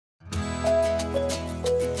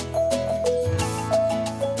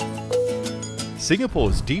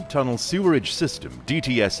Singapore's Deep Tunnel Sewerage System,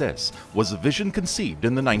 DTSS, was a vision conceived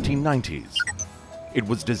in the 1990s. It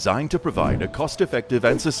was designed to provide a cost-effective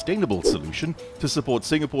and sustainable solution to support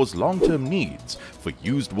Singapore's long-term needs for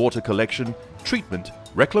used water collection, treatment,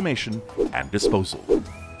 reclamation and disposal.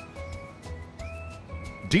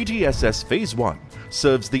 DTSS Phase 1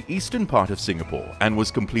 serves the eastern part of Singapore and was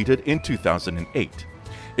completed in 2008.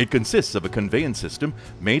 It consists of a conveyance system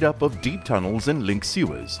made up of deep tunnels and link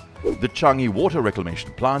sewers, the Tuas Water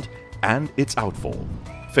Reclamation Plant and its outfall.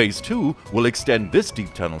 Phase 2 will extend this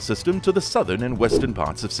deep tunnel system to the southern and western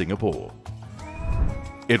parts of Singapore.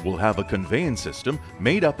 It will have a conveyance system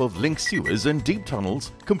made up of link sewers and deep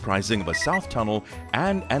tunnels comprising of a south tunnel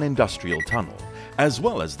and an industrial tunnel, as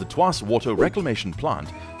well as the Tuas Water Reclamation Plant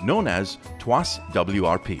known as Tuas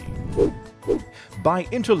WRP. By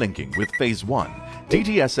interlinking with Phase 1,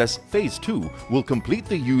 DTSS Phase 2 will complete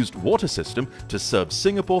the used water system to serve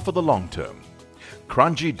Singapore for the long term.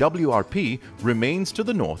 Kranji WRP remains to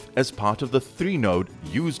the north as part of the 3-node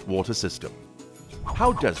used water system.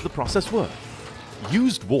 How does the process work?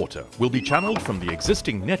 Used water will be channeled from the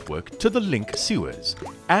existing network to the link sewers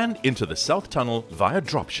and into the south tunnel via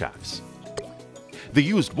drop shafts. The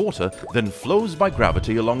used water then flows by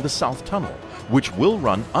gravity along the south tunnel, which will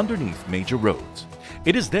run underneath major roads.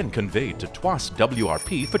 It is then conveyed to Tuas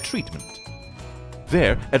WRP for treatment.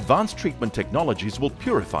 There, advanced treatment technologies will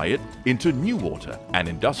purify it into new water and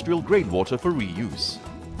industrial-grade water for reuse.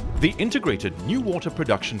 The integrated new water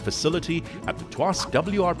production facility at the Tuas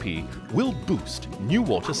WRP will boost new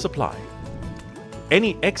water supply.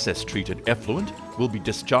 Any excess treated effluent will be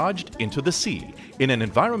discharged into the sea in an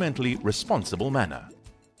environmentally responsible manner.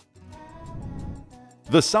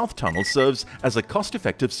 The South Tunnel serves as a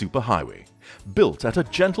cost-effective superhighway. Built at a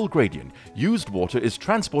gentle gradient, used water is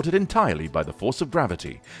transported entirely by the force of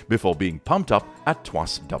gravity before being pumped up at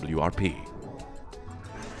Tuas WRP.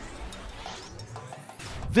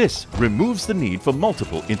 This removes the need for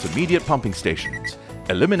multiple intermediate pumping stations,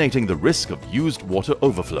 eliminating the risk of used water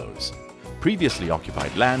overflows. Previously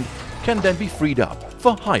occupied land can then be freed up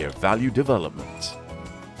for higher value developments.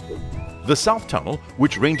 The South Tunnel,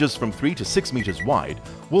 which ranges from 3 to 6 meters wide,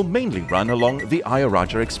 will mainly run along the Ayer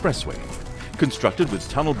Rajah Expressway. Constructed with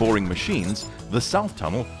tunnel boring machines, the South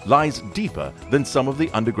Tunnel lies deeper than some of the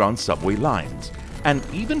underground subway lines and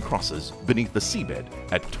even crosses beneath the seabed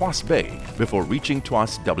at Tuas Bay before reaching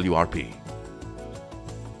Tuas WRP.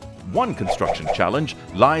 One construction challenge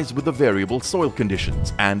lies with the variable soil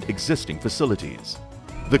conditions and existing facilities.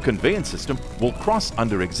 The conveyance system will cross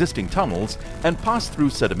under existing tunnels and pass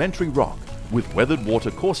through sedimentary rock with weathered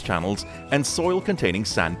water course channels and soil-containing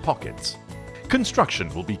sand pockets. Construction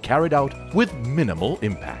will be carried out with minimal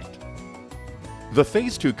impact. The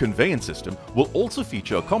Phase 2 conveyance system will also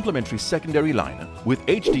feature a complementary secondary liner with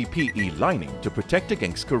HDPE lining to protect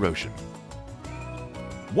against corrosion.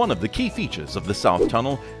 One of the key features of the South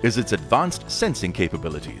Tunnel is its advanced sensing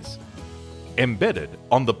capabilities. Embedded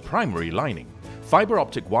on the primary lining, fiber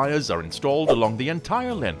optic wires are installed along the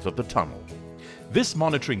entire length of the tunnel. This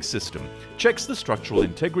monitoring system checks the structural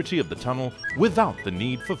integrity of the tunnel without the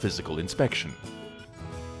need for physical inspection.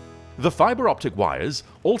 The fiber optic wires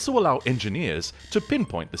also allow engineers to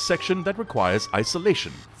pinpoint the section that requires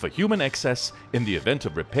isolation for human access in the event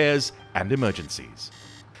of repairs and emergencies.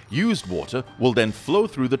 Used water will then flow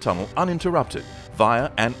through the tunnel uninterrupted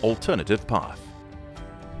via an alternative path.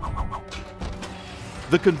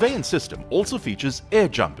 The conveyance system also features air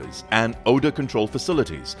jumpers and odor control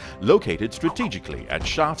facilities located strategically at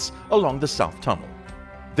shafts along the South Tunnel.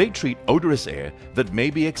 They treat odorous air that may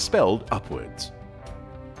be expelled upwards.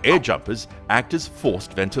 Air jumpers act as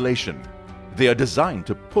forced ventilation. They are designed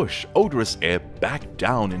to push odorous air back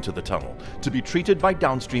down into the tunnel to be treated by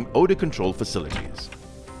downstream odor control facilities.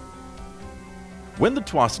 When the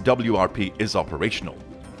Tuas WRP is operational,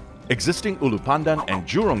 existing Ulu Pandan and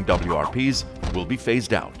Jurong WRPs will be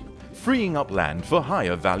phased out, freeing up land for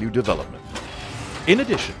higher value development. In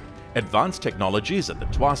addition, advanced technologies at the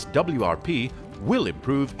Tuas WRP will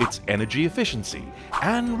improve its energy efficiency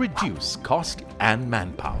and reduce cost and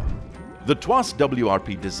manpower. The Tuas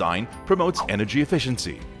WRP design promotes energy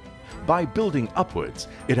efficiency. By building upwards,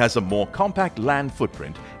 it has a more compact land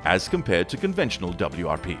footprint as compared to conventional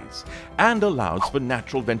WRPs and allows for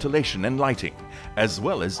natural ventilation and lighting, as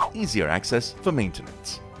well as easier access for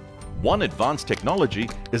maintenance. One advanced technology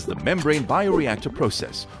is the membrane bioreactor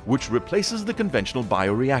process, which replaces the conventional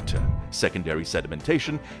bioreactor, secondary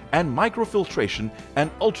sedimentation, and microfiltration and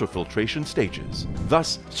ultrafiltration stages,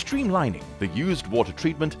 thus streamlining the used water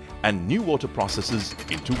treatment and new water processes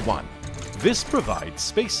into one. This provides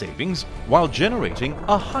space savings while generating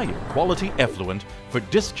a higher quality effluent for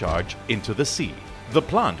discharge into the sea. The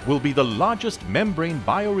plant will be the largest membrane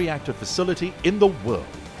bioreactor facility in the world,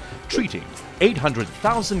 treating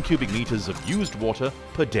 800,000 cubic meters of used water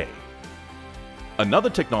per day. Another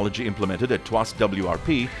technology implemented at Tuas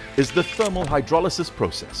WRP is the thermal hydrolysis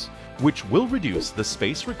process, which will reduce the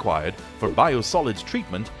space required for biosolids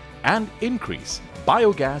treatment and increase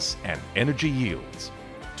biogas and energy yields.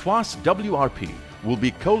 Tuas WRP will be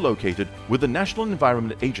co-located with the National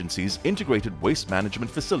Environment Agency's Integrated Waste Management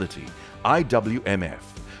Facility, IWMF,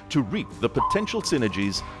 to reap the potential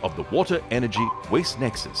synergies of the water-energy waste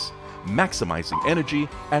nexus, maximizing energy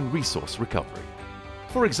and resource recovery.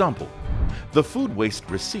 For example, the food waste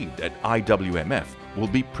received at IWMF will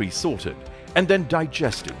be pre-sorted and then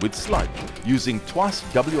digested with sludge using Tuas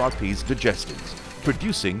WRP's digesters,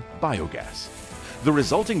 producing biogas. The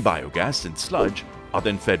resulting biogas and sludge are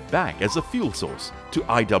then fed back as a fuel source to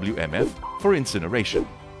IWMF for incineration.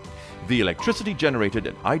 The electricity generated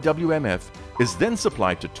at IWMF is then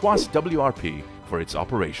supplied to Tuas WRP for its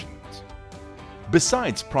operations.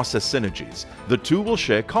 Besides process synergies, the two will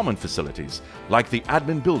share common facilities like the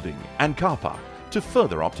admin building and car park to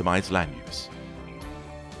further optimize land use.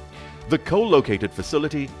 The co-located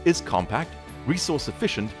facility is compact, resource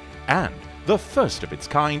efficient, and the first of its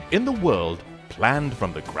kind in the world planned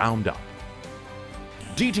from the ground up.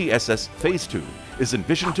 DTSS Phase 2 is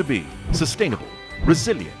envisioned to be sustainable,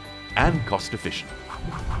 resilient, and cost-efficient.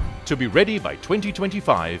 To be ready by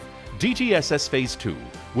 2025, DTSS Phase 2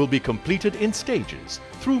 will be completed in stages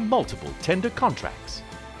through multiple tender contracts.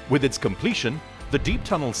 With its completion, the Deep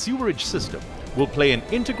Tunnel Sewerage System will play an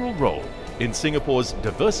integral role in Singapore's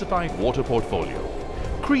diversified water portfolio,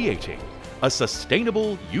 creating a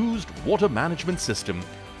sustainable used water management system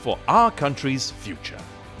for our country's future.